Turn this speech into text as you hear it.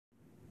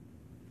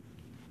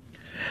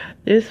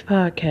This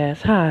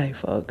podcast, hi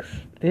folks,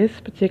 this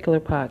particular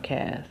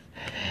podcast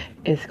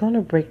is going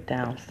to break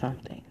down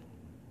something.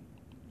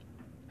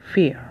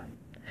 Fear.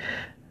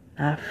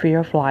 Not fear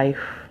of life.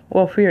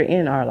 Well, fear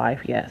in our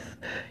life, yes.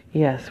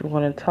 Yes, we're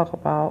going to talk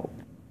about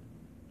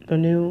the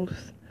news,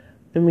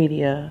 the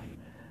media.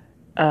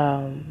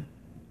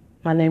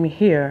 My name is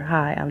here.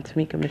 Hi, I'm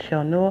Tamika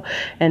Michelle Newell,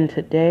 and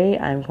today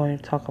I'm going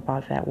to talk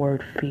about that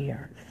word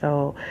fear.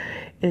 So,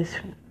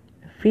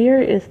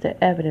 fear is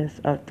the evidence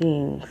of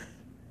things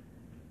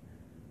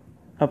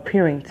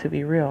appearing to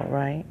be real,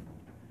 right?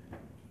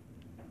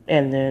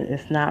 And then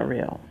it's not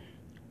real.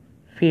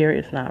 Fear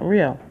is not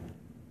real.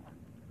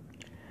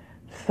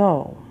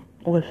 So,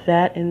 with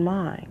that in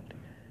mind,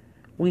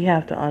 we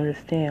have to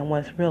understand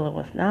what's real and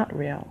what's not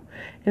real.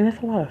 And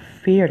there's a lot of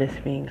fear that's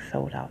being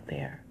sold out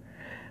there.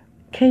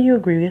 Can you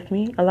agree with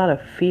me? A lot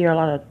of fear, a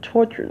lot of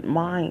tortured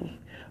mind,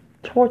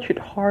 tortured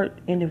heart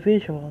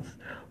individuals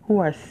who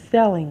are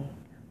selling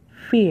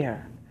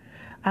fear.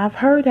 I've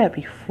heard that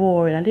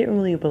before and I didn't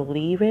really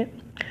believe it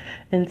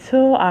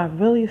until I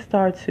really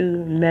start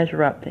to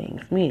measure up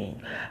things.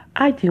 Meaning,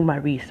 I do my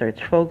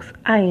research, folks.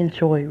 I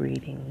enjoy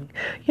reading.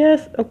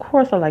 Yes, of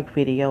course I like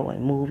video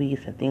and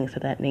movies and things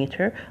of that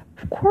nature.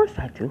 Of course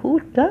I do. Who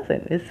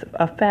doesn't? It's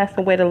a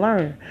faster way to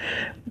learn.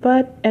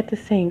 But at the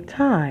same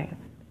time,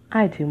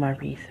 I do my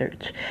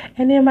research.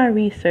 And in my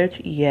research,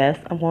 yes,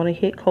 I'm going to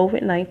hit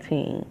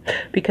Cov19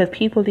 because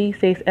people these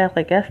days act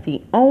like that's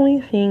the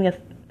only thing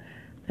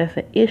that's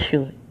an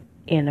issue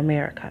in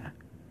America.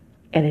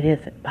 And it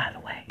isn't, by the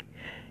way.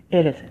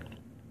 It isn't.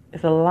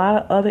 There's a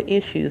lot of other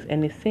issues,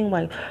 and it seems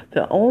like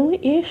the only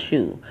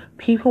issue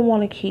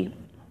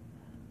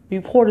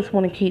reporters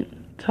want to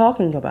keep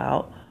talking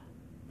about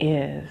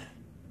is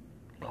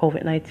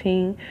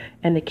COVID-19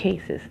 and the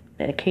cases,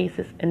 and the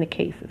cases, and the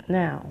cases.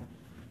 Now,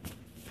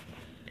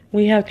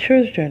 we have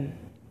children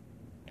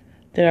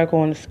that are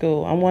going to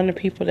school. I'm one of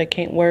the people that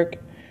can't work.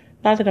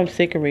 Not that I'm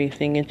sick or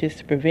anything, it's just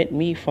to prevent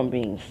me from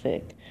being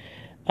sick.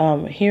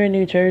 Here in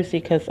New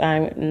Jersey, because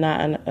I'm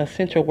not an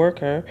essential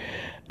worker,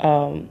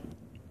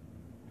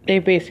 they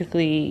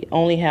basically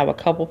only have a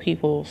couple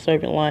people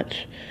serving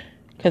lunch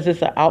because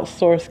it's an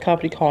outsourced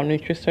company called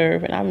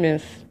NutriServe, and I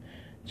miss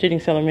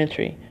Jennings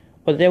Elementary.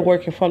 But they're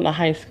working from the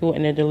high school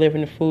and they're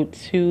delivering the food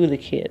to the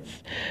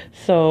kids.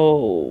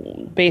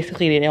 So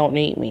basically, they don't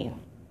need me.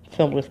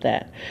 Simple as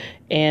that.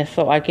 And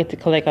so I get to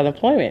collect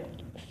unemployment.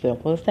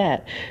 Simple as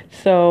that.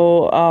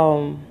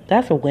 So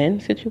that's a win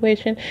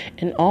situation.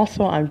 And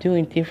also I'm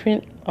doing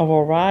a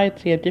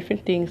variety of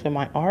different things in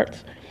my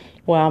arts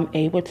where I'm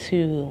able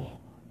to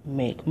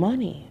make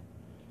money,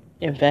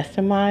 invest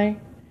in my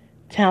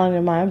talent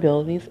and my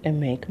abilities, and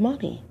make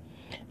money.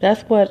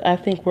 That's what I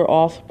think we're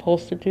all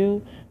supposed to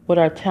do with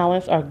our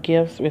talents, our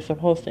gifts. We're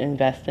supposed to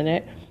invest in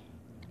it,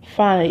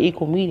 find an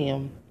equal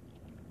medium,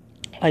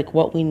 like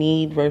what we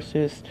need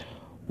versus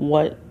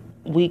what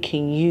we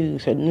can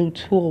use, a new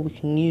tool we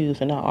can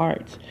use in our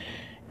arts.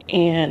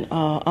 And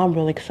I'm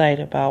really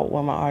excited about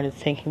where my art is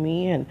taking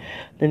me and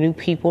the new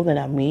people that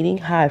I'm meeting.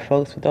 Hi,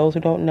 folks. For those who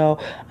don't know,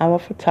 I'm a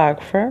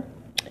photographer,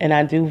 and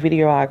I do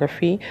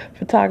photography,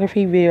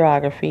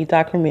 videography,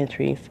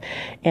 documentaries,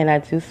 and I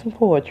do some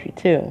poetry,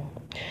 too.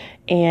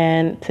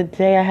 And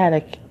today I had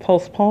to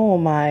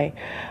postpone my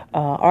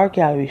art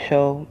gallery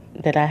show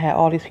that I had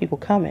all these people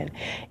coming.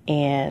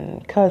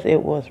 And because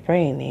it was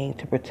raining,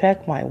 to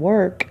protect my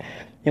work,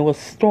 it was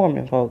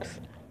storming, folks.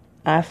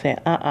 I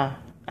said,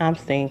 I'm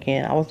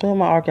thinking. I was doing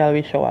my art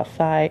gallery show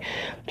outside,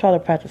 trying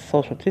to practice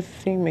social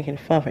distancing, making it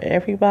fun for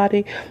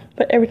everybody.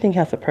 But everything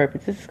has a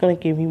purpose. This is going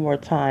to give me more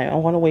time. I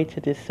want to wait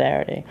till this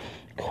Saturday.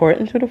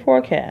 According to the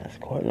forecast,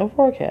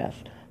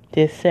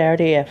 this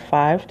Saturday at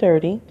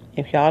 5:30,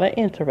 if y'all are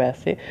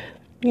interested,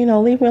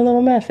 leave me a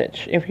little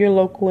message. If you're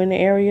local in the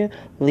area,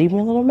 leave me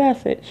a little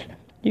message.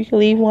 You can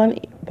leave one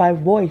by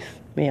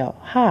voicemail.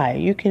 Hi,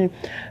 you can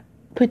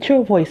put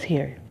your voice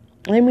here.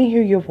 Let me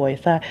hear your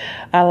voice.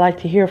 I like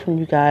to hear from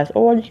you guys.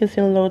 Or you can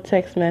send a little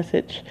text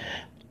message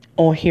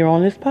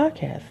on this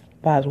podcast,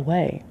 by the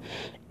way.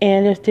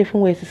 And there's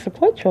different ways to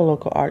support your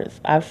local artists.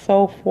 I've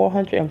sold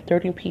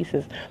 430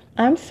 pieces.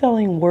 I'm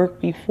selling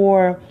work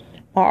before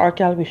my art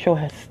gallery show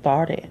has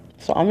started.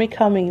 So I'm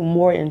becoming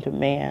more in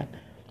demand.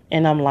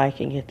 And I'm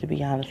liking it, to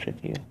be honest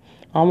with you.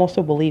 I almost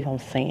don't believe I'm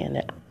saying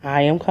that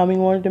I am coming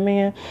more in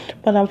demand.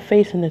 But I'm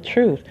facing the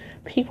truth.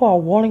 People are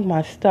wanting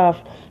my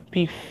stuff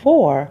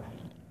before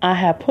I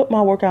have put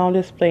my work out on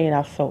display and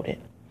I've sold it.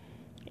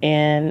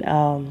 And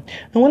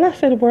when I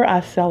say the word, I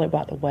sell it,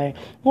 by the way.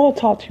 I'm going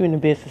to talk to you in the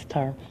business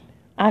term.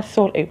 I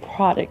sold a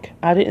product.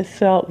 I didn't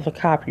sell the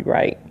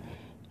copyright.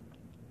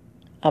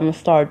 I'm going to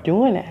start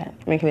doing that,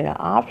 making it an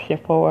option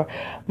for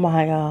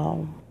my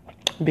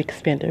big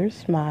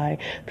spenders, my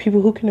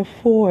people who can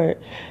afford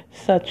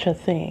such a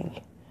thing.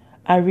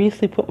 I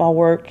recently put my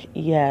work,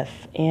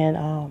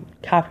 in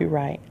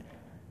copyright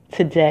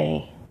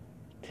today.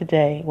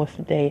 Today was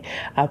the day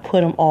I put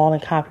them all in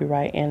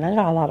copyright, and I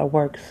got a lot of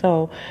work.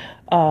 So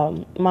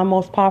my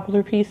most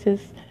popular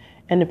pieces,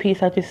 and the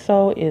piece I just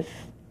sold is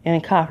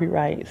and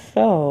copyright.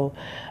 So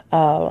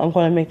I'm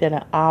going to make that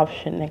an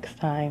option next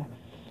time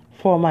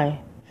for my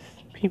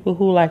people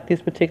who like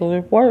this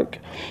particular work.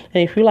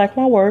 And if you like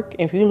my work,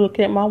 if you look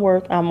at my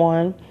work, I'm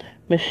on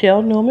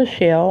Michelle New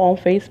Michelle on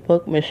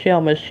Facebook, Michelle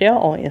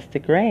on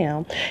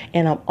Instagram,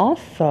 and I'm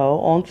also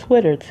on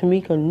Twitter,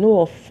 Tamika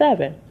Newell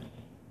 7.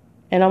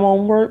 And I'm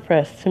on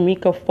WordPress,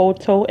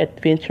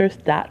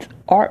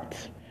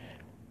 TamikaPhotoAdventures.art.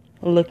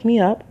 Look me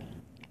up,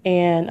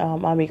 and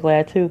I'll be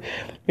glad to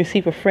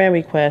receive a friend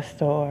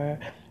request or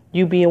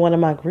you be in one of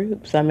my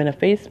groups. I have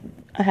 3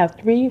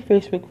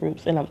 Facebook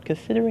groups, and I'm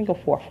considering a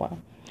 4th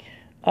one.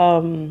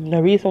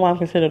 The reason why I'm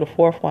considering a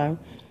 4th one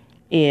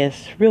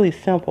is really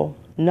simple.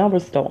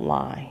 Numbers don't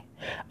lie.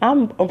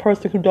 I'm a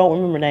person who don't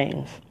remember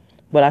names,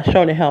 but I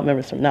sure to help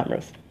remember some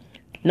numbers.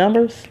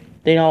 Numbers,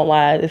 they don't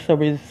lie. It's a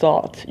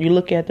result. You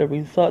look at the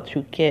results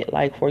you get.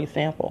 Like, for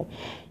example,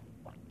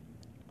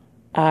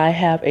 I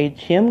have a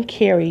Jim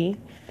Carrey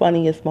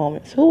funniest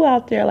moments. Who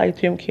out there like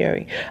Jim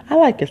Carrey? I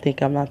like to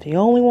think I'm not the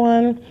only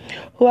one.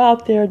 Who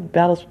out there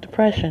battles with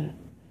depression?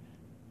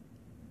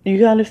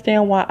 You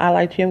understand why I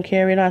like Jim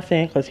Carrey? Not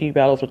saying because he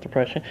battles with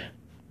depression.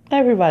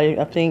 Everybody,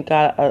 I think,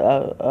 got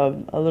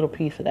a little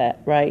piece of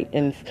that, right?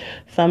 And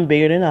some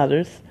bigger than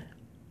others.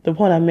 The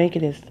point I'm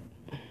making is,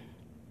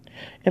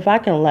 if I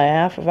can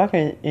laugh, if I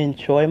can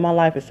enjoy my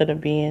life instead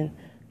of being,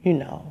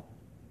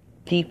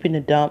 deep in the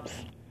dumps,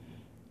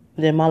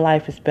 then my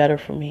life is better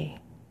for me.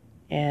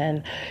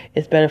 And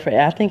it's better for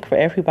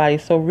everybody.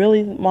 So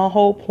really, my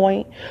whole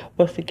point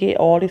was to get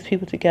all these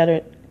people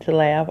together to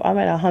laugh. I'm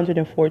at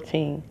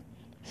 114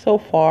 so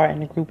far,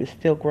 and the group is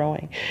still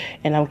growing.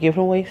 And I'm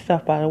giving away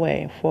stuff, by the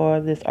way.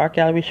 For this art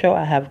gallery show,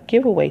 I have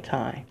giveaway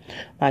time.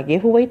 My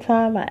giveaway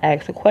time, I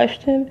ask a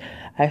question.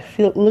 I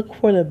look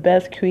for the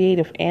best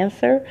creative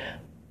answer.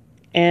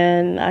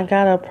 And I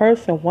got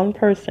one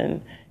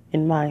person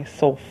in mind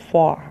so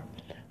far.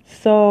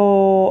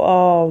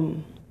 So,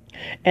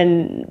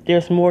 and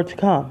there's more to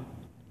come.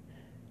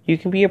 You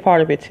can be a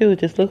part of it too.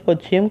 Just look for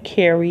Jim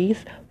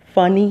Carrey's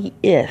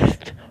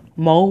funniest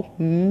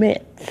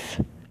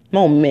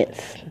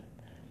moments.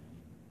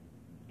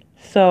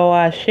 So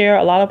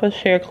a lot of us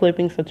share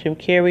clippings of Jim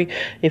Carrey.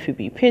 If it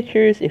be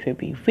pictures, if it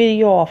be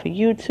video off of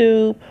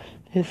YouTube,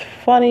 his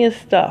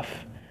funniest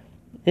stuff.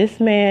 This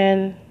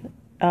man,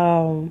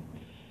 I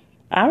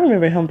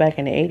remember him back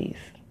in the 80s.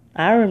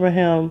 I remember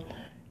him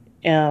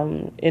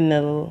trying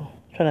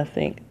to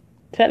think.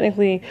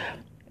 Technically,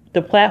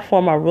 the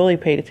platform I really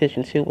paid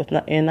attention to was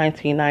in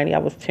 1990. I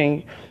was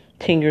 10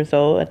 years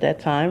old at that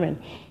time, and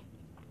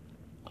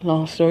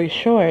long story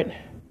short,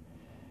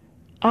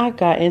 I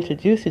got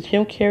introduced to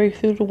Jim Carrey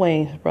through the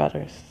Wayans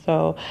brothers.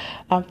 So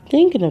I'm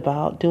thinking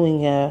about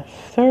doing a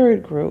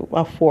fourth group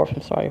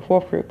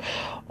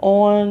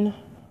on,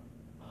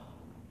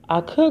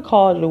 I could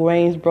call it the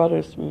Wayans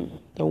brothers,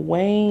 the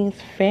Wayans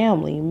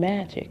family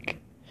magic.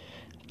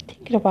 I'm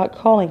thinking about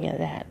calling it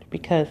that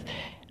because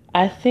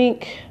I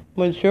think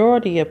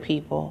majority of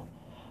people,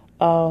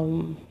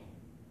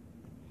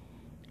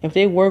 if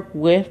they work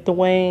with the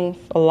Wayans,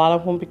 a lot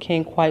of them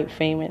became quite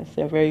famous.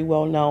 They're very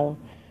well known.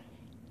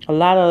 A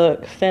lot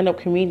of stand-up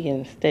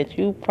comedians that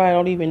you probably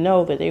don't even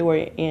know that they were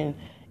in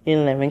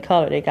Living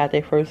Color. They got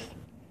their first,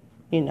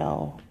 foot in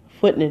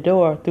the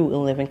door through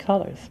In Living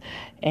Colors.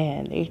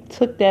 And they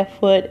took that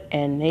foot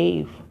and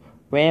they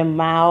ran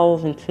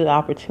miles into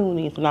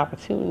opportunities.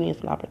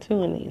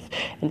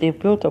 And they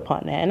built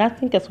upon that. And I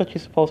think that's what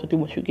you're supposed to do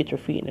once you get your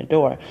feet in the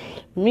door.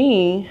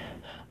 Me,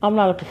 I'm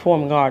not a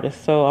performing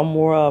artist, so I'm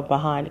more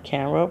behind the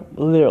camera,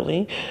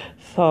 literally.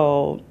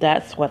 So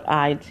that's what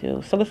I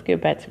do. So let's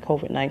get back to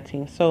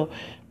COVID-19. So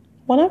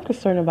what I'm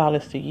concerned about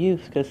is the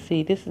youth, because,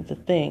 see, this is the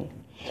thing.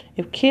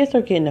 If kids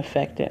are getting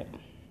affected,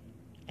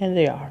 and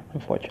they are,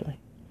 unfortunately,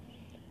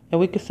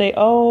 and we could say,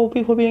 oh,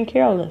 people are being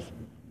careless.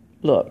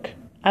 Look,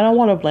 I don't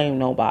want to blame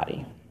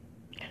nobody.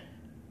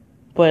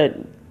 But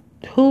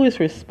who is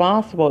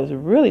responsible is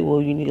really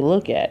what you need to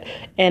look at.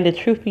 And the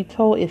truth be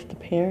told, it's the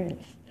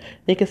parents.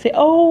 They can say,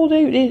 oh,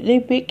 they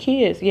big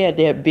kids. Yeah,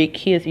 they're big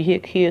kids. You hear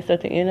kids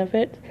at the end of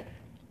it.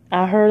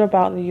 I heard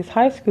about these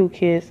high school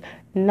kids,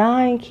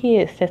 9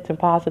 kids testing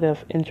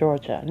positive in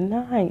Georgia.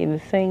 9 in the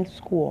same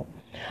school.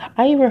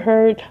 I even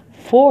heard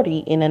 40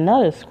 in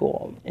another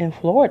school in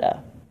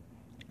Florida.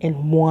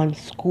 In one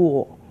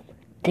school.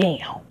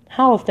 Damn.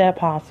 How is that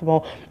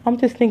possible? I'm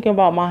just thinking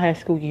about my high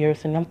school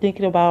years, and I'm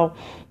thinking about,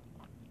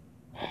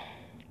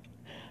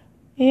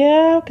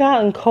 I've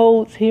gotten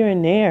colds here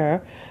and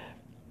there.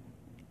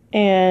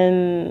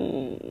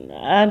 And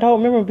I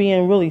don't remember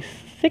being really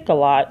sick a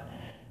lot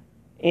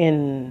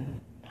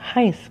in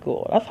high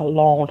school. That's a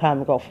long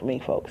time ago for me,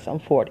 folks. I'm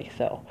 40,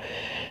 so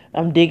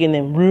I'm digging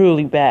them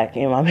really back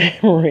in my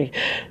memory.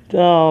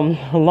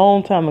 A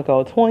long time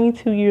ago,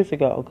 22 years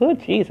ago. Good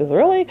Jesus,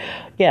 really?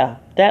 Yeah,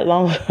 that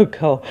long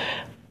ago.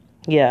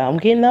 Yeah, I'm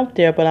getting up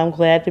there, but I'm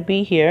glad to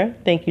be here.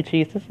 Thank you,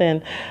 Jesus,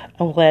 and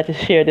I'm glad to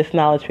share this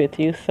knowledge with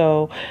you.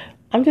 So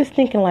I'm just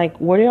thinking,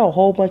 were there a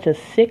whole bunch of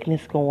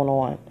sickness going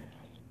on?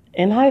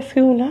 In high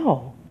school,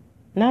 no,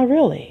 not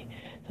really.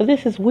 But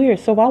this is weird.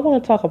 So I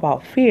want to talk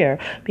about fear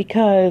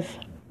because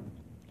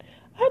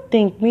I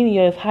think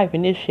media is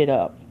hyping this shit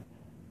up.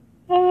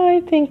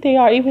 I think they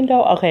are, even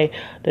though, okay,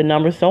 the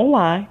numbers don't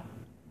lie.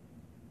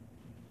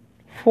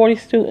 40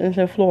 students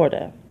in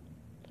Florida,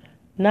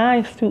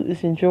 9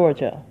 students in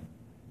Georgia,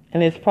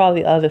 and there's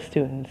probably other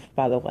students,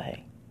 by the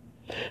way.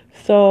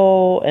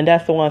 So, and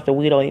that's the ones that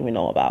we don't even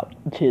know about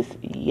just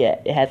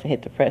yet. It hasn't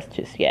hit the press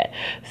just yet.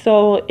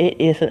 So it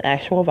is an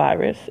actual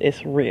virus.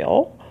 It's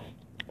real.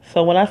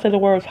 So when I say the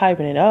words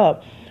hyping it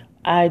up,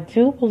 I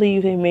do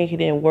believe they make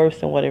it in worse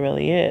than what it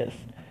really is.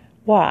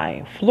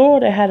 Why?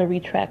 Florida had to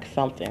retract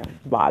something,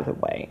 by the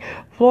way.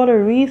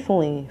 Florida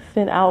recently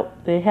sent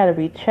out, they had to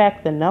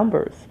retract the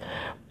numbers.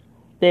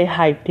 They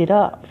hyped it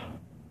up.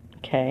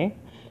 Okay?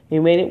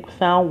 It made it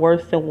sound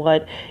worse than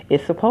what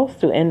it's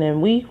supposed to. And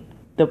then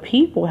the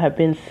people have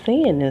been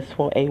saying this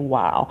for a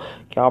while.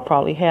 Y'all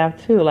probably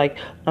have too. Like,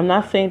 I'm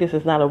not saying this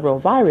is not a real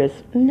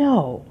virus.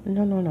 No.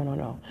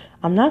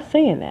 I'm not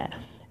saying that.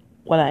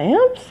 What I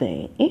am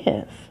saying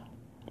is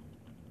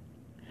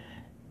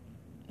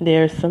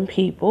there's some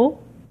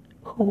people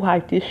who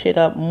hype this shit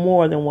up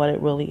more than what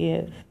it really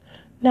is.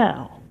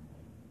 Now,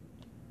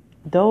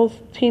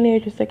 those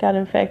teenagers that got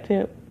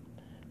infected,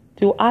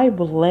 do I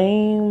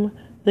blame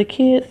the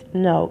kids?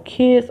 No,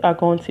 kids are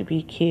going to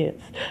be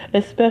kids,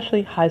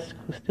 especially high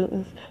school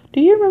students. Do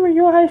you remember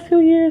your high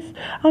school years?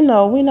 I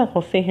know we're not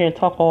going to sit here and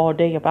talk all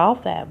day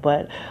about that,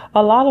 but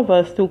a lot of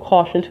us threw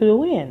caution to the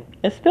wind,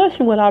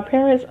 especially when our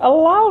parents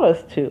allowed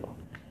us to.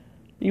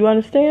 You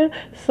understand?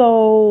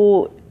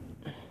 So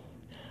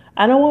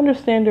I don't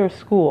understand their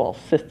school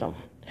system.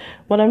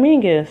 What I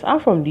mean is,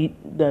 I'm from the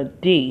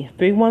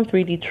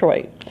D313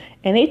 Detroit,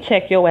 and they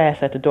check your ass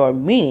at the door,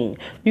 meaning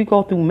you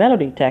go through metal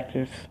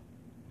detectors.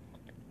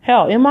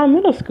 Hell, in my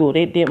middle school,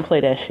 they didn't play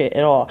that shit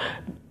at all.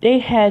 They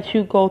had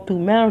you go through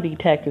metal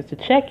detectors to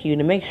check you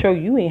to make sure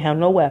you ain't have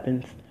no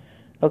weapons.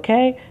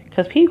 Okay?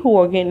 Because people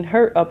are getting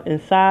hurt up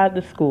inside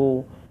the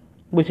school,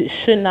 which it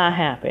should not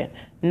happen.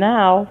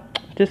 Now,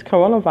 this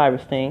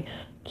coronavirus thing,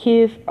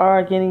 kids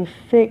are getting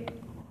sick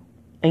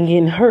and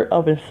getting hurt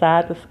up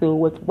inside the school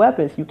with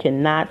weapons you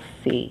cannot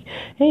see.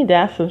 Ain't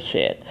that some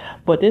shit?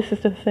 But this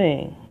is the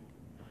thing.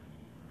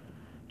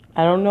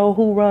 I don't know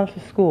who runs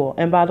the school.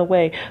 And by the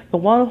way, the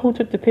one who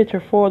took the picture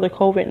for the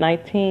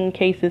COVID-19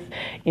 cases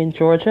in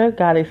Georgia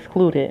got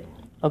excluded.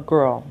 A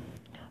girl.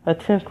 A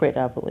 10th grade,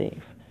 I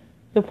believe.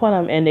 The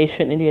point and they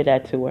shouldn't have did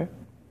that to her.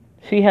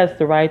 She has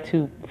the right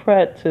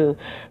to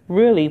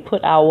really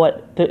put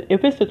out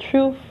if it's the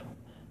truth,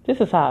 this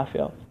is how I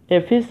feel.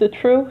 If it's the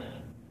truth,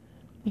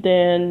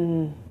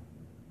 then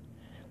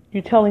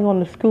you're telling on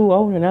the school,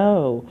 oh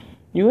no.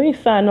 You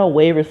ain't signed no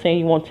waiver saying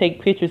you want to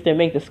take pictures that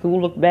make the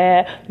school look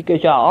bad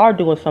because y'all are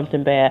doing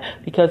something bad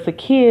because the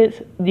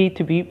kids need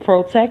to be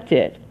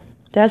protected.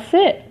 That's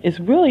it. It's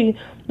really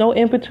no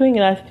in between.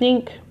 And I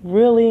think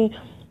really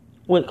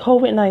with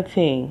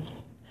COVID-19,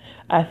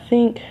 I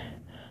think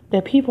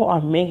that people are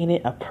making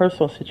it a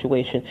personal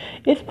situation.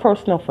 It's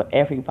personal for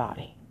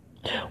everybody.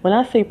 When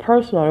I say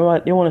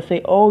personal, they want to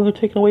say, oh, you're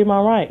taking away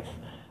my rights.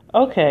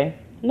 Okay,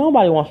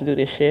 nobody wants to do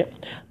this shit.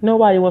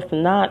 Nobody wants to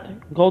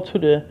not go to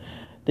the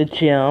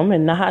gym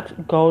and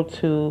not go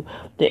to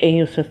the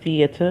AMC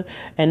theater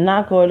and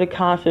not go to the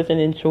concerts and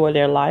enjoy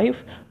their life.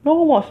 No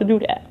one wants to do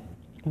that.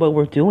 But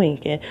we're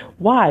doing it.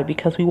 Why?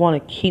 Because we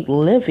want to keep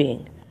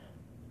living.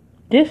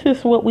 This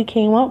is what we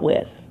came up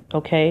with.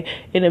 Okay?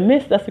 In the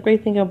midst, that's the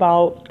great thing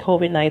about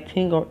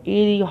COVID-19 or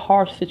any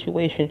harsh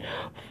situation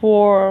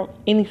for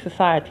any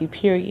society,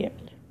 period.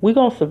 We're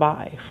going to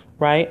survive,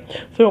 right?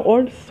 So in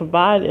order to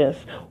survive this,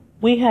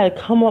 we had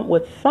to come up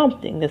with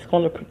something that's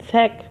going to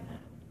protect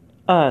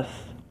us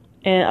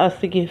and us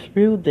to get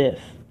through this.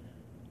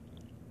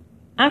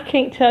 I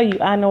can't tell you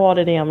I know all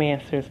the damn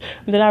answers.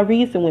 And then I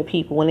reason with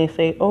people when they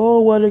say,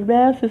 oh, well, the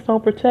masks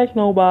don't protect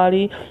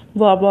nobody,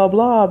 blah, blah,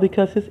 blah,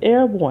 because it's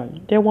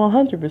airborne. They're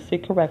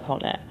 100% correct on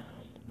that.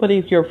 But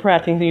if you're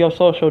practicing your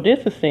social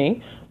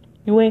distancing,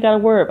 you ain't got to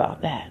worry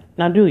about that.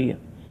 Now, do you?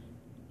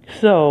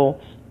 So,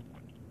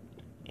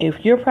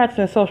 if you're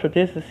practicing social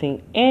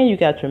distancing and you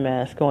got your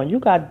mask on, you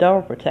got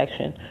double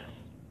protection.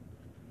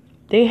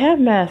 They have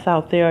masks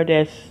out there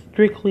that's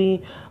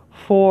strictly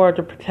for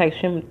the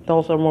protection.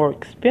 Those are more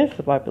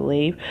expensive, I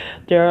believe.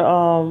 They're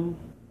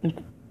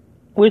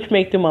which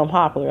make them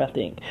unpopular, I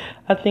think.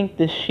 I think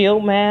the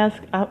shield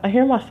mask, I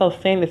hear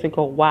myself saying this and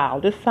go, wow,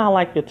 this sounds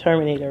like the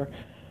Terminator.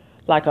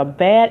 Like a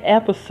bad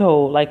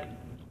episode. Like,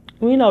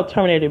 we know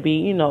Terminator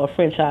be, a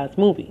franchise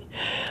movie.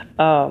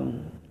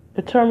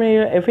 The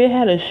Terminator, if it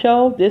had a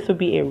show, this would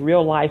be a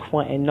real life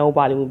one and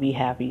nobody would be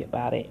happy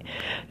about it.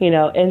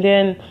 And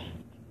then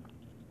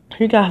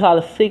you got a lot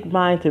of sick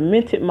minds,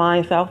 demented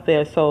minds out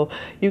there. So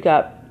you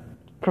got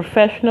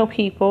professional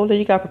people, then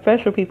you got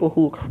professional people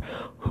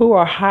who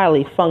are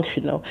highly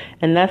functional.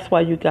 And that's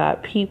why you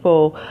got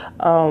people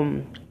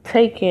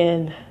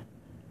taking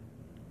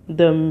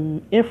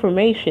the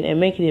information and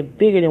making it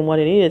bigger than what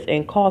it is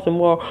and causing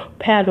more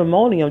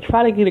pandemonium.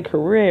 Try to get a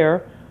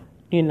career,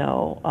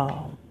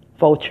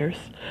 vultures,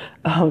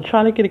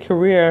 trying to get a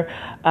career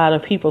out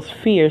of people's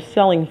fear,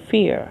 selling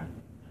fear.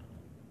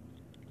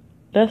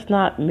 Let's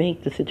not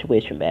make the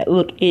situation bad.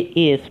 Look, it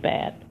is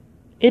bad.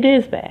 It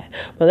is bad.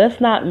 But let's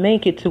not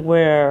make it to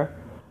where,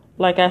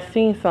 like I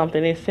seen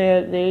something, they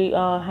said they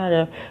had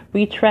to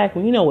retract.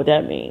 You know what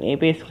that means. They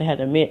basically had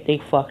to admit they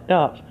fucked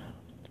up.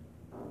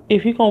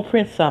 If you're going to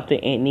print something,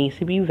 it needs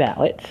to be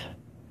valid.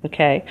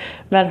 Okay?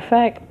 Matter of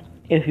fact,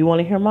 if you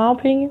want to hear my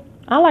opinion,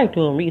 I like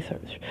doing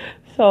research.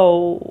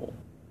 So,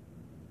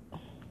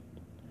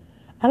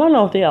 I don't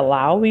know if they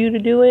allow you to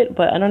do it,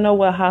 but I don't know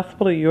what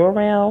hospital you're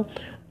around.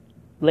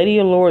 Lady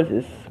of Lords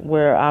is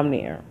where I'm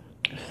near.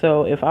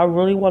 So if I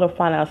really want to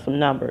find out some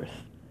numbers,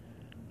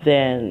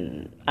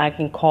 then I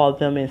can call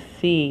them and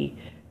see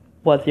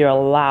what they're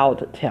allowed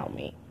to tell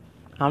me.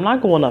 I'm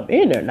not going up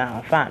in there now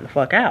and find the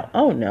fuck out.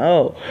 Oh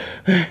no.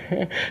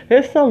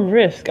 There's some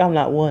risk I'm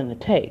not willing to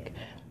take.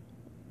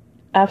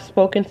 I've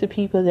spoken to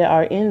people that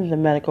are in the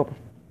medical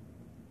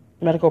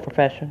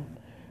profession,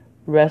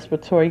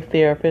 respiratory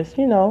therapists,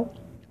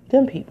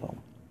 them people.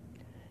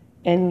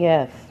 And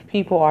yes,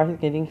 people are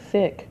getting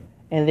sick.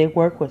 And they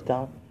work with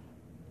them.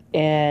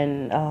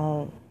 And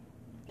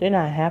they're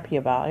not happy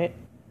about it.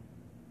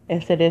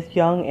 And so there's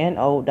young and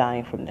old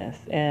dying from this.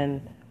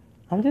 And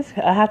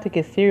I have to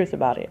get serious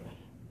about it.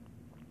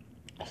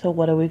 So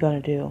what are we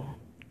going to do?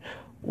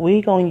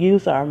 We're going to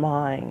use our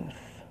minds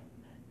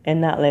and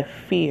not let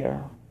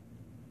fear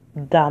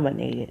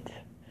dominate it.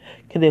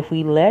 Because if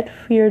we let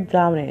fear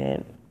dominate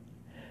it,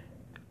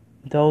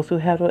 those who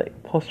have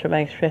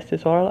post-traumatic stress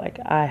disorder like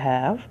I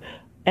have,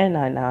 and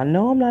I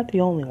know I'm not the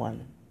only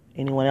one.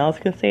 Anyone else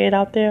can say it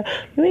out there?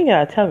 You ain't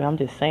got to tell me. I'm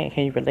just saying,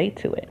 can you relate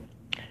to it?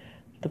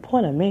 The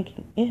point I'm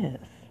making is,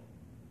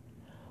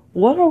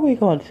 what are we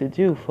going to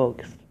do,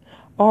 folks?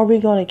 Are we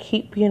going to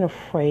keep being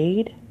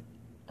afraid?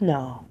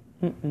 No.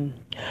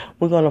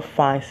 We're going to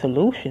find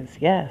solutions,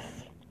 yes.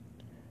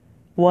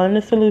 One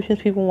of the solutions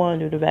people want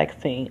to do, the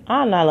vaccine.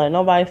 I'm not letting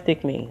nobody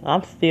stick me.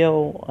 I'm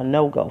still a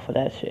no-go for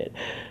that shit.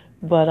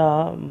 But,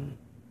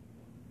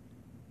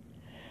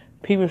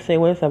 people say,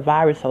 well, it's a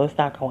virus, so it's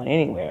not going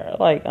anywhere.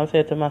 Like, I'm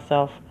saying to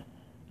myself,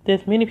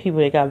 there's many people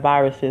that got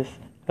viruses,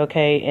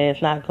 okay, and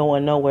it's not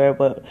going nowhere,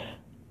 but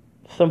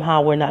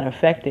somehow we're not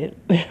infected,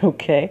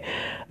 okay?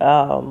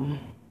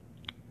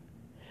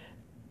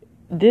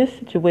 This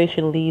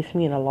situation leaves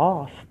me in a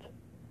lost.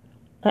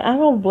 I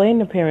don't blame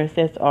the parents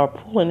that are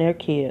pulling their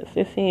kids.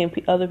 They're seeing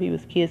other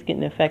people's kids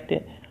getting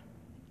infected.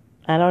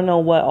 I don't know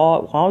what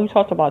all you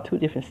talked about 2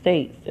 different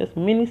states. There's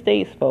many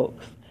states,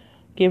 folks,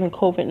 giving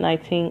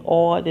Cov19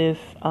 all this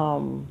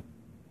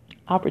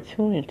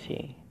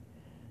opportunity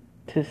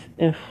to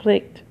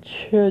inflict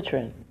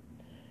children.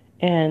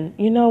 And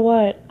you know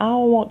what? I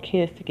don't want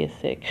kids to get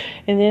sick.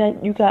 And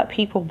then you got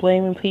people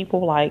blaming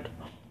people like,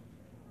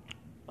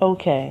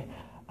 okay,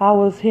 I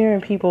was hearing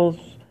people's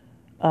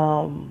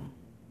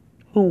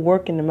who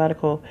work in the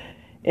medical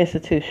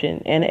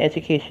institution and the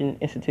education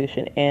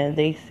institution, and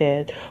they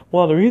said,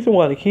 well, the reason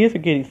why the kids are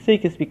getting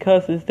sick is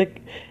because it's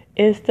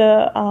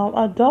the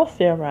adults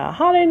they're around.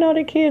 How they know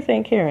the kids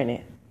ain't carrying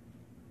it?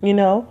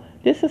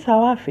 This is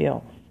how I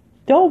feel.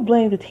 Don't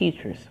blame the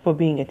teachers for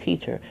being a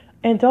teacher.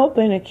 And don't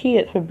blame the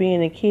kids for being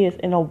the kids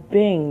and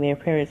obeying their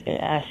parents and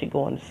actually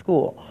going to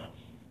school.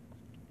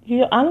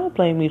 I don't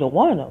blame either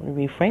one of them, to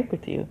be frank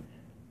with you.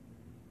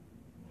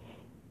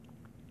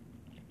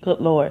 Good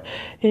Lord.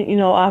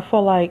 I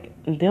feel like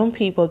them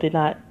people did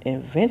not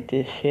invent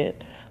this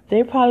shit.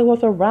 They probably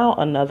was around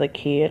another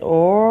kid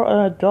or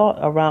an adult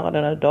around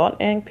an adult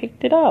and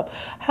picked it up.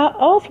 How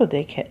else would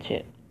they catch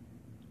it?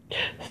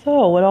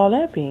 So, with all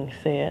that being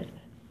said,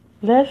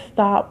 let's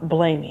stop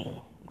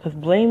blaming. Because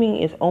blaming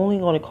is only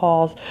going to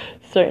cause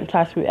certain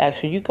types of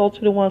reaction. You go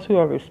to the ones who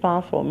are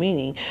responsible,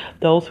 meaning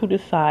those who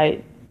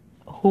decide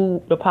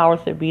who the powers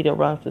that be that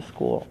runs the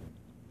school.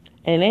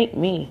 And it ain't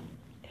me.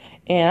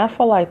 And I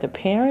feel like the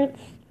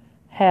parents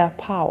have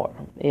power.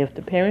 If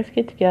the parents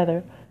get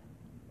together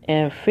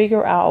and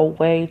figure out a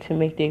way to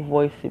make their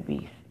voice to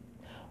be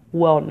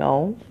well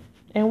known.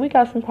 And we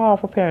got some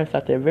powerful parents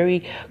out there,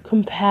 very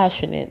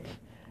compassionate,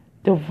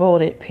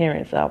 devoted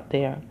parents out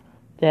there,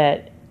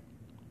 that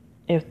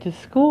if the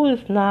school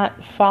is not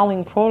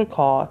following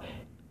protocol,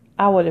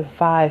 I would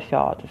advise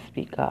y'all to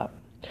speak up.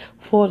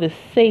 For the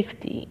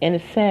safety and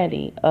the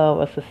sanity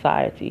of a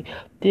society,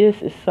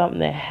 this is something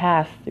that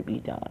has to be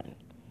done.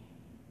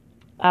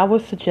 I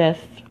would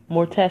suggest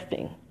more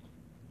testing.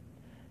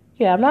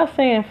 Yeah, I'm not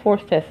saying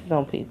force testing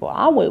on people.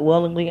 I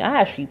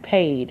actually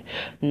paid,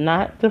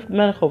 not the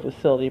medical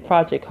facility,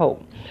 Project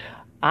Hope.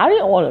 I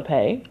didn't want to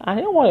pay. I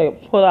didn't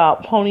want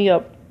to pony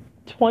up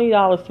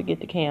 $20 to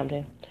get to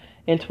Camden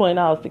and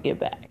 $20 to get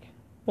back.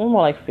 Well,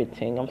 more like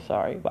 $15, I'm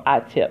sorry, but I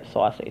tipped,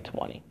 so I say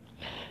 $20.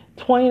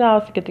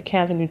 $20 to get to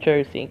Camden, New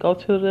Jersey. Go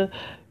to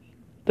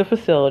the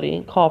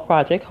facility called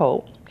Project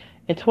Hope,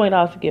 and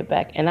 $20 to get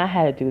back. And I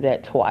had to do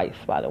that twice,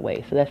 by the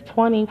way. So that's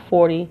 20,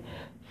 40,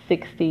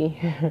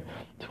 60,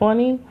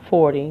 20,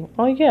 40.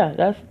 Oh yeah,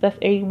 that's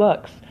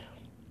 $80.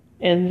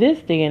 In this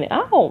day and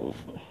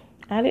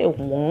I I didn't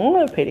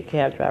want to pay the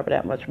cab driver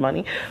that much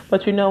money,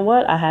 but you know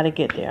what? I had to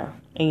get there.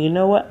 And you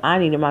know what? I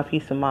needed my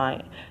peace of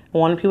mind. I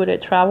wanted people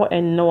that travel,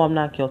 and no, I'm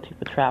not guilty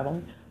for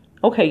traveling.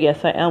 Okay,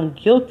 yes, I am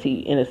guilty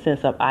in the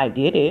sense of I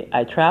did it.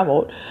 I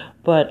traveled,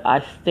 but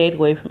I stayed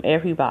away from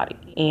everybody.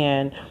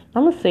 And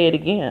I'm going to say it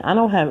again. I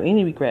don't have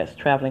any regrets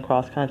traveling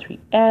cross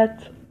country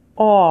at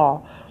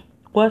all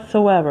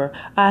whatsoever.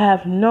 I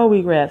have no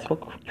regrets for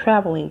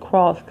traveling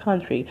cross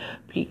country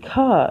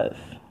because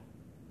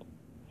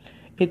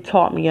it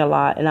taught me a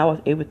lot, and I was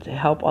able to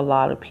help a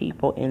lot of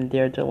people in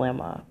their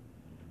dilemma,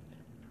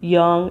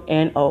 young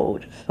and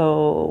old.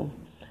 So,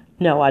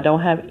 no, I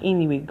don't have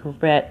any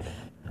regrets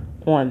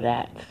on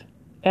that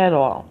at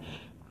all.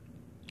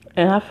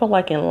 And I feel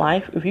like in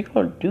life, if you're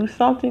going to do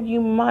something,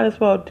 you might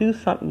as well do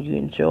something you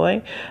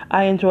enjoy.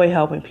 I enjoy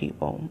helping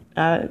people.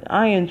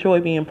 I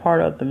enjoy being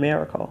part of the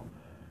miracle.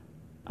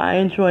 I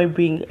enjoy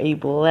being a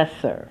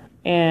blesser.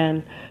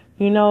 And,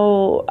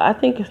 I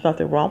think there's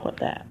nothing wrong with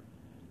that.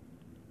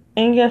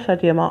 And yes, I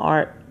did my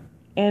art.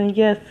 And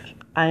yes,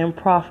 I am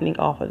profiting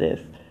off of this.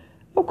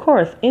 Of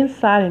course,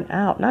 inside and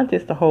out, not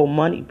just the whole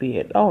money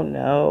bit. Oh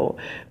no.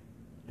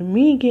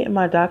 Me getting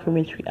my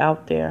documentary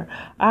out there,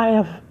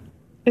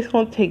 it's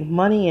going to take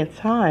money and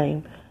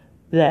time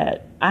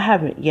that I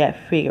haven't yet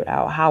figured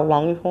out how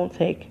long it's going to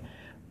take.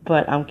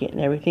 But I'm getting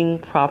everything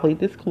properly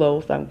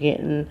disclosed. I'm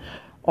getting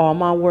all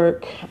my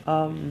work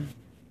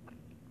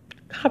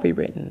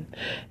copywritten.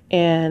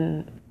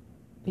 And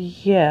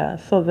yeah,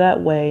 so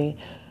that way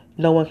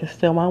no one can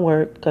steal my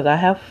work, because I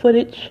have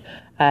footage.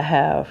 I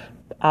have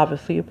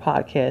obviously a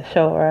podcast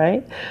show,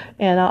 right?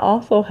 And I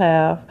also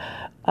have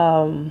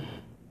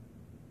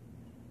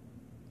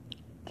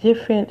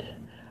different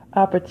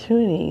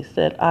opportunities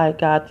that I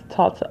got to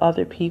talk to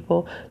other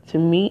people, to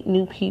meet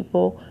new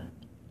people.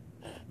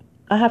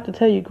 I have to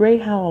tell you,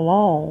 Greyhound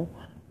alone,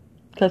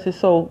 because it's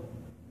so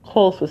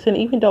close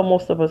vicinity, even though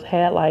most of us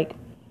had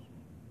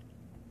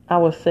I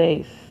would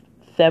say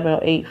 7 or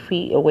 8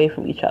 feet away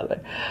from each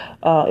other,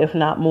 if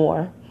not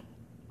more.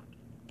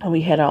 And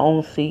we had our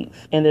own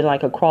seats, and then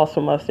across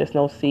from us there's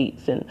no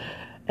seats, and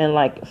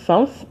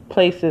some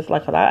places, I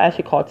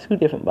actually called 2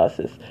 different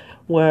buses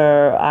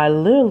where I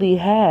literally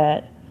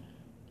had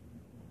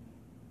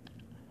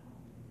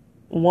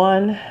a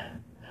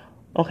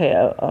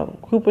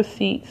group of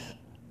seats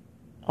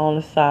on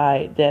the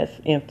side that's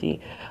empty,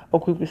 a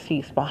group of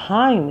seats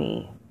behind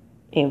me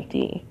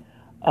empty,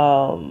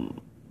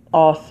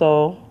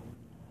 also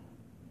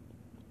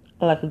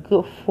a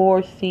good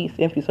 4 seats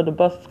empty, so the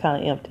bus is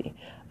kind of empty.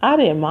 I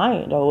didn't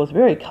mind it though. It was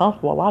very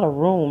comfortable, a lot of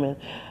room,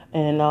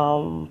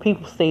 and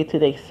people stayed to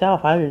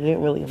themselves. I didn't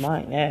really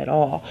mind that at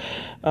all.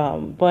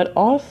 But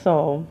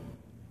also,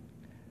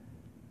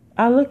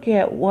 I look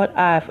at what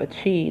I've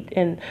achieved,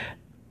 and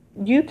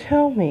you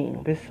tell me,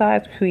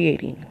 besides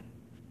creating,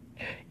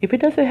 if it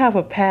doesn't have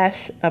a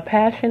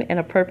passion and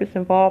a purpose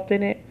involved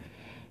in it,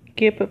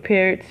 get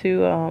prepared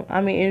to,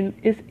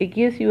 it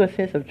gives you a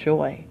sense of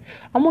joy.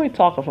 I'm only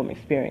talking from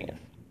experience.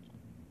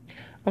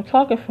 I'm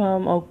talking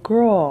from a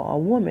girl, a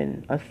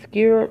woman, a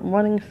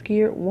running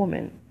scared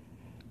woman,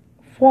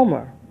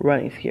 former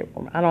running scared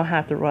woman. I don't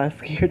have to run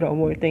scared no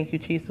more, thank you,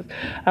 Jesus.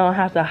 I don't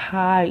have to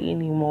hide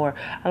anymore.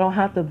 I don't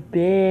have to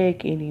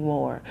beg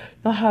anymore. You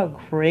know how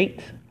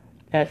great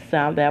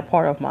that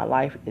part of my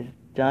life is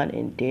done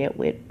and dead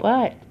with?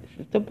 But, this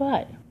is the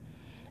but.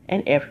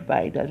 And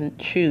everybody doesn't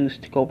choose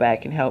to go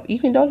back and help,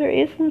 even though there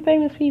is some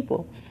famous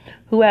people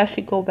who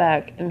actually go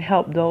back and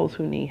help those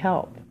who need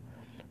help.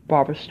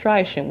 Barbara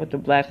Streisand with the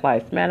Black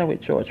Lives Matter with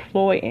George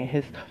Floyd and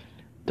his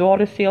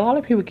daughter. See, a lot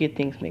of people get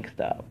things mixed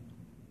up.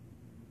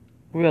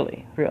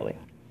 Really, really.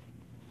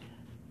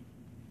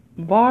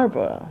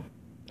 Barbara,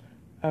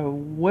 a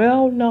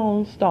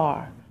well-known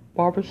star,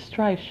 Barbara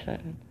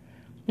Streisand,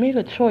 made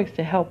a choice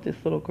to help this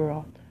little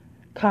girl,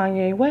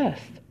 Kanye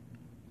West.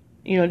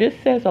 This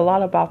says a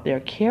lot about their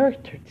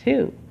character,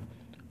 too.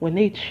 When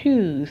they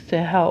choose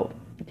to help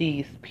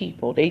these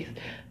people, they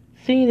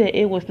see that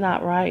it was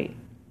not right.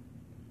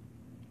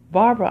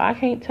 Barbara, I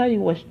can't tell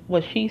you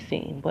what she's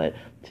seen, but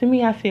to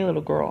me, I see a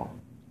little girl.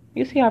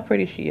 You see how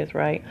pretty she is,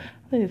 right?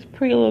 I think this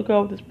pretty little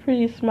girl with this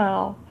pretty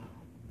smile.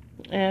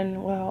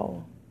 And,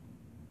 well,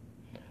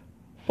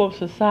 for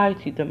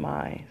society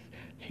demise,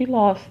 she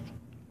lost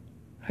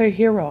her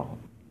hero,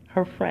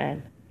 her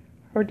friend,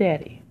 her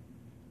daddy.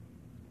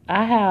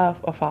 I have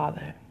a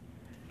father.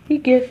 He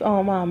gets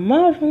on my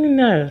motherfucking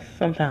nerves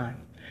sometimes.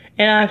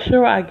 And I'm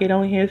sure I get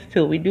on his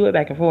too. We do it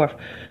back and forth.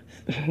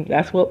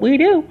 That's what we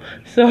do.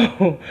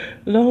 So,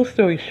 long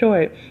story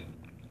short,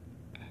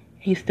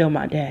 he's still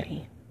my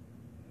daddy.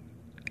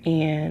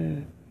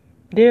 And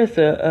there's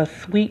a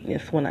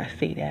sweetness when I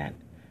say that.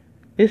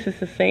 This is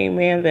the same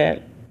man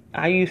that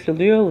I used to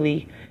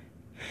literally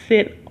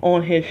sit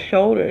on his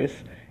shoulders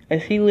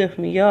as he lifted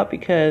me up,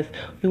 because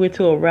we went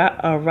to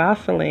a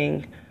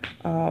wrestling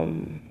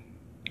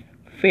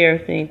fair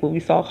thing where we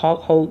saw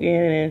Hulk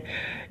Hogan and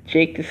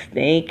Jake the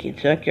Snake and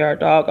Junkyard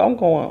Dog. I'm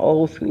going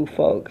old school,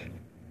 folks.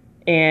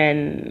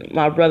 And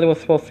my brother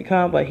was supposed to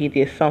come, but he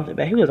did something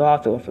bad. He was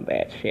also doing some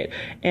bad shit.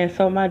 And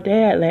so my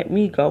dad let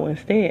me go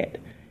instead.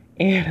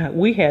 And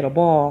we had a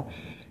ball.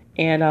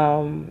 And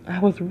I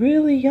was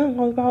really young.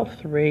 I was about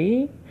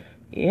 3.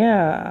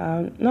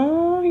 Yeah,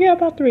 no, yeah,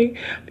 about 3.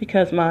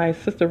 Because my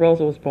sister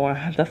Rosa was born.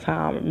 That's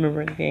how I'm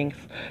remembering things.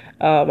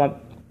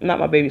 Not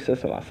my baby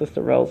sister, my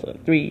sister Rosa.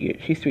 3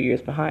 years. She's 3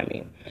 years behind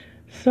me.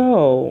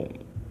 So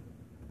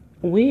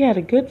we had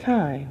a good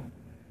time.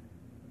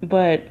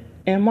 But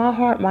in my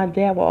heart, my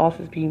dad will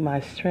always be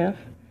my strength,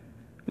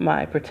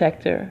 my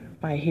protector,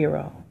 my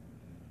hero.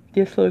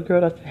 This little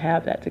girl doesn't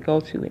have that to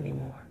go to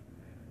anymore.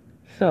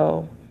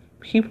 So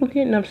people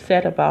getting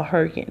upset about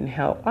her getting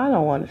help, I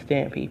don't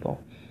understand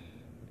people.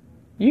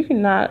 You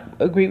cannot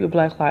agree with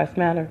Black Lives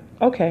Matter.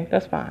 Okay,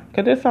 that's fine.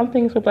 Because there's some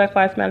things with Black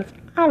Lives Matter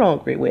I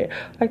don't agree with.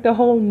 Like the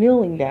whole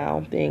kneeling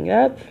down thing.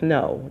 That's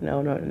no.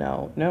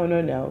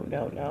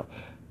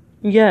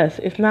 Yes,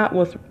 it's not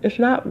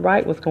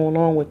right what's going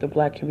on with the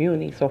black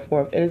community, so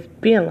forth. And it's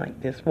been like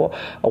this for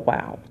a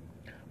while.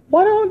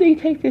 Why don't they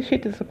take this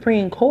shit to the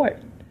Supreme Court?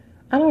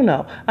 I don't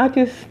know. I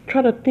just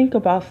try to think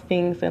about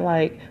things and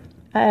I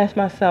ask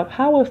myself,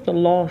 how was the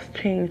laws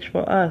changed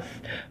for us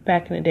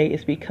back in the day?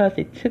 It's because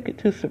they took it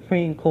to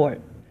Supreme Court,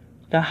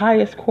 the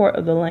highest court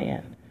of the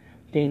land.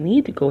 They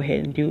need to go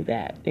ahead and do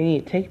that. They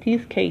need to take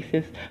these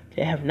cases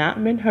that have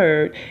not been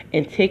heard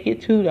and take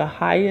it to the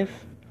highest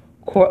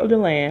court of the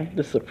land,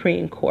 the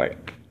Supreme Court.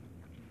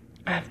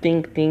 I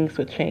think things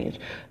will change.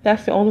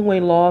 That's the only way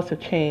laws have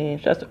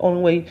changed. That's the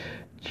only way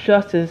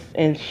justice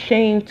and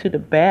shame to the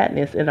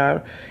badness in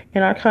our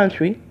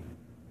country.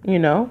 You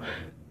know,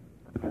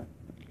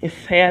 it's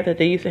sad that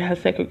they used to have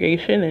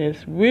segregation, and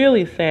it's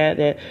really sad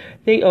that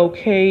they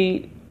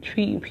okay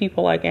treating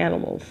people like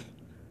animals.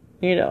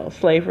 You know,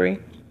 slavery.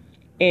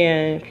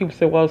 And people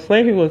say, well,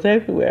 slavery was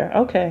everywhere.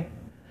 Okay.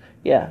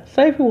 Yeah,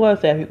 slavery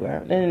was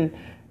everywhere.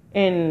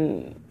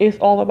 And it's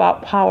all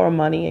about power,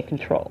 money, and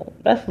control.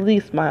 That's at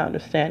least my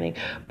understanding.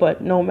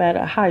 But no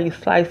matter how you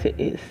slice it,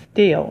 it's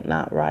still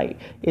not right.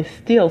 It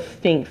still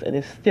stinks, and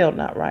it's still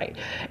not right.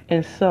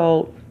 And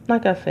so,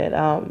 like I said,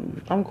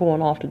 I'm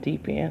going off the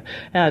deep end.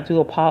 And I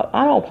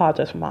don't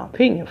apologize for my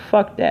opinion.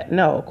 Fuck that.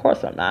 No, of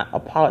course I'm not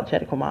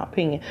apologetic for my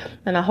opinion.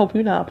 And I hope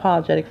you're not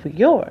apologetic for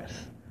yours.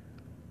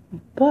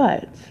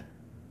 But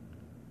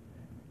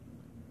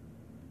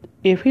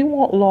if we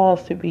want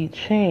laws to be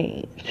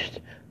changed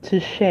to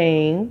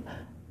shame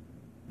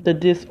the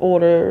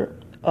disorder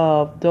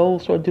of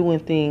those who are doing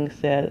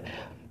things that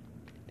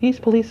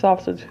these police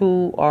officers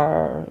who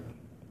are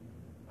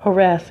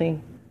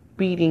harassing,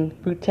 beating,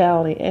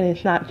 brutality, and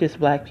it's not just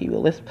black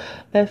people. Let's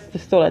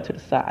just throw that to the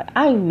side.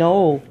 I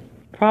know,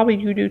 probably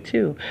you do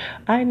too.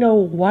 I know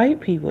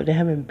white people that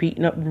have been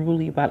beaten up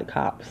brutally by the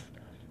cops.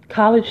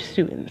 College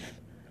students.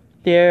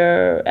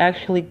 They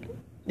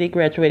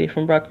graduated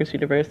from Rutgers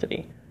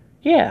University.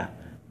 Yeah.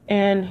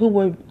 And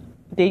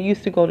they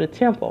used to go to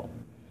Temple.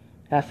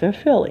 That's in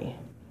Philly.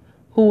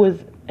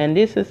 And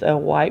this is a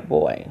white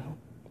boy.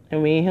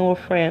 And me and him were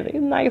friends.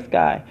 He's a nice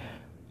guy.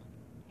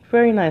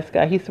 Very nice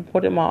guy. He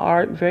supported my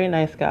art. Very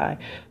nice guy.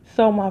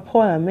 So my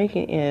point I'm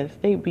making is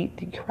they beat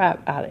the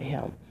crap out of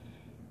him.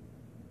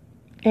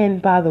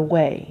 And by the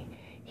way,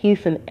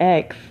 he's an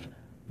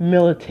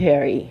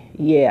ex-military.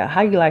 Yeah,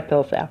 how you like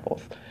those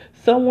apples?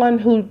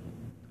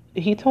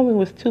 He told me it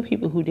was 2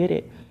 people who did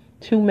it.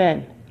 2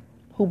 men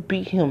who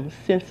beat him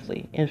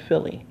senselessly in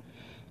Philly.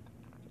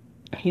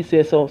 He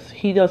said, so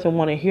he doesn't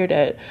want to hear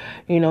that,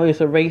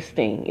 it's a race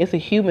thing. It's a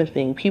human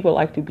thing. People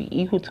like to be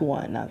equal to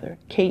one another,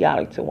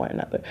 chaotic to one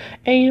another.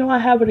 And, I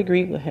haven't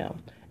agreed with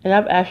him. And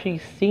I've actually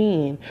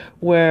seen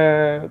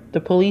where the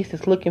police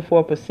is looking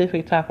for a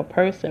specific type of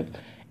person.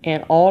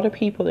 And all the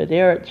people that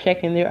they're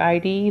checking their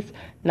IDs,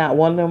 not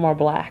one of them are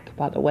black,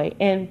 by the way.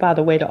 And by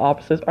the way, the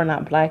officers are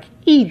not black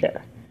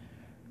either.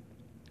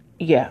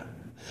 Yeah.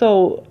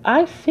 So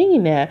I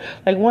seen that.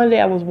 Like one day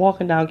I was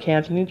walking down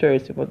Camden, New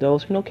Jersey. For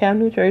those who know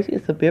Camden, New Jersey,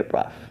 it's a bit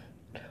rough.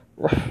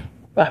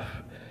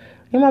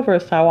 In my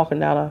first time walking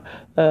down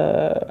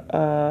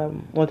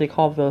what they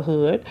call the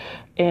hood.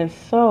 And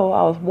so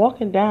I was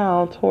walking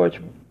down towards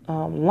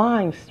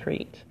Lime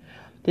Street.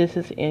 This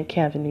is in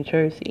Camden, New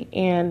Jersey.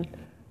 And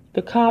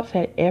the cops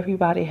had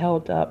everybody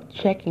held up,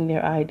 checking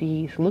their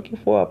IDs, looking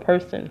for a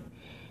person.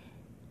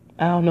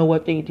 I don't know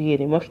what they did.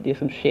 They must have did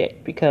some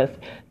shit because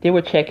they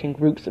were checking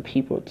groups of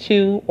people,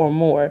 2 or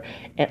more.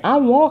 And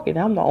I'm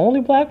the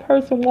only black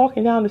person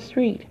walking down the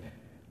street.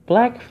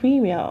 Black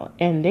female.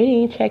 And they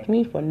didn't check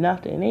me for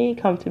nothing. They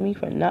didn't come to me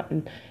for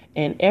nothing.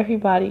 And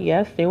everybody,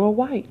 yes, they were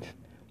white.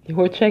 They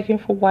were checking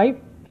for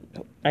white.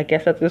 I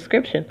guess that's the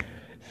description.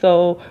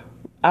 So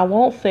I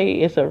won't say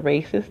it's a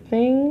racist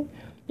thing.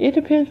 It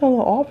depends on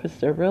the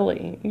officer,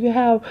 really. You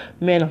have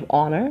men of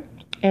honor,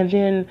 and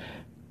then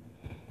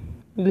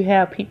you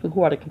have people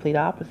who are the complete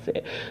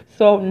opposite.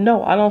 So,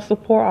 no, I don't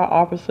support our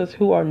officers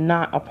who are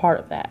not a part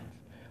of that.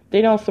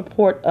 They don't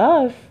support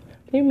us.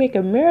 They make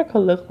America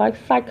look like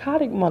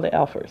psychotic mother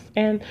effers.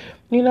 And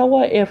you know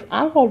what? If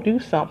I'm going to do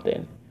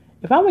something,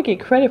 if I'm going to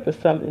get credit for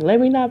something, let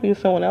me not be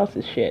someone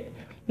else's shit.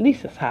 At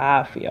least that's how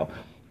I feel.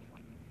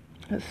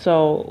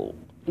 So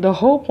the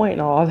whole point in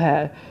all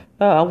that,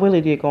 I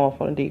really did go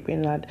off on a deep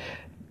end. And I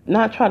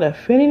not try to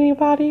offend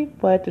anybody,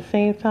 but at the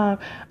same time,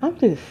 I'm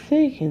just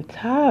sick and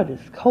tired of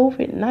this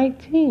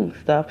COVID-19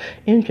 stuff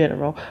in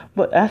general.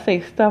 But I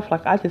say stuff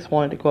like I just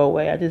wanted to go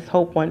away. I just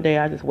hope one day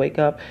I just wake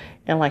up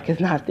and like it's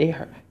not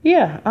there.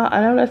 Yeah,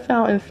 I know that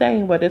sounds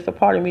insane, but it's a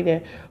part of me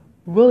that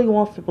really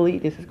wants to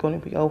believe this is going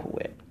to be over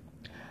with.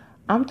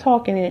 I'm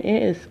talking, and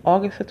it is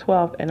August the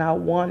 12th, and I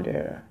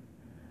wonder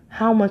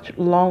how much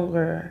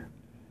longer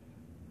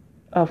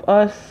of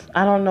us,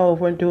 I don't know if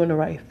we're doing the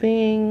right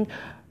thing,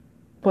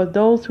 but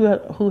those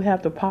who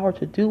have the power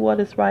to do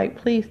what is right,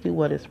 please do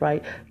what is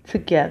right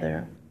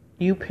together.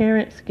 You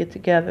parents get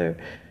together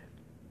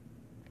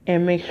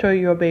and make sure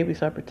your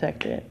babies are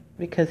protected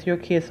because your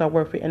kids are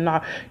worth it. And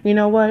not, you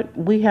know what?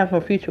 We have no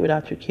future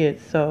without your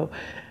kids. So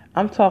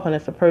I'm talking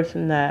as a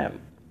person that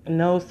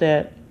knows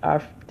that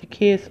the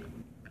kids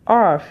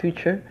are our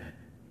future,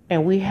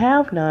 and we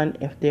have none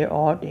if they're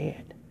all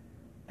dead.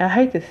 I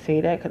hate to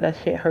say that because that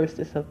shit hurts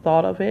just the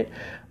thought of it.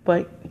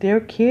 But there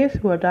are kids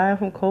who are dying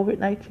from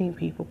COVID-19,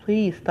 people.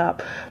 Please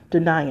stop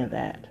denying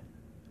that.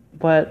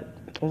 But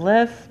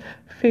let's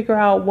figure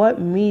out what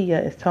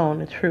media is telling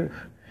the truth.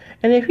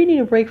 And if you need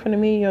a break from the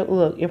media,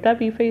 look, if that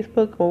be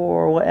Facebook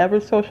or whatever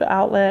social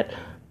outlet,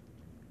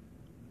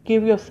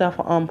 give yourself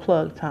an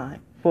unplugged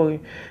time.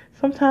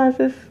 Sometimes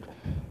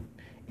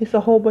it's a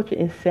whole bunch of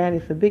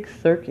insanity. It's a big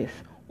circus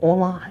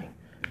online.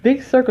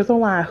 Big circus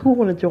online. Who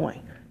want to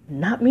join?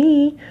 Not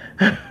me.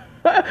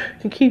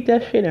 Can keep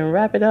that shit and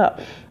wrap it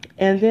up.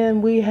 And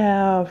then we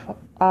have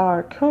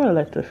our current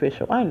elected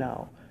official. I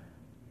know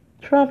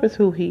Trump is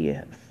who he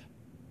is.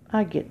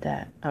 I get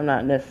that. I'm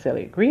not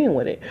necessarily agreeing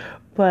with it,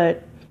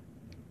 but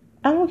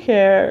I don't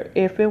care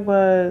if it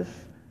was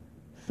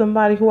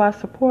somebody who I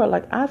support.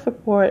 Like I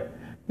support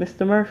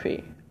Mr.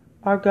 Murphy,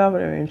 our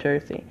governor in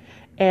Jersey,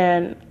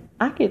 and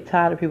I get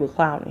tired of people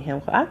clowning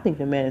him. I think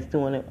the man is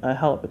doing a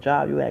hell of a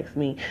job. You ask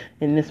me,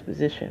 in this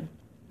position.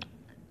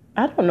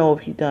 I don't know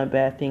if he's done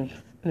bad things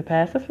in the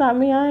past. That's not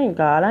me. I ain't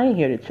God. I ain't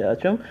here to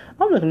judge him.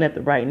 I'm looking at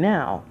the right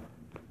now.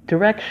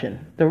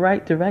 Direction. The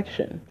right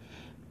direction.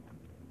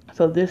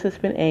 So this has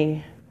been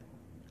a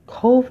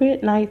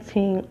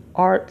COVID-19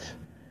 art.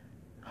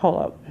 Hold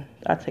up.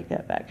 I'll take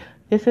that back.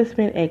 This has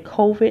been a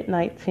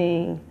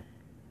COVID-19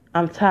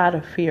 I'm tired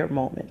of fear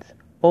moments.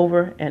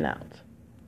 Over and out.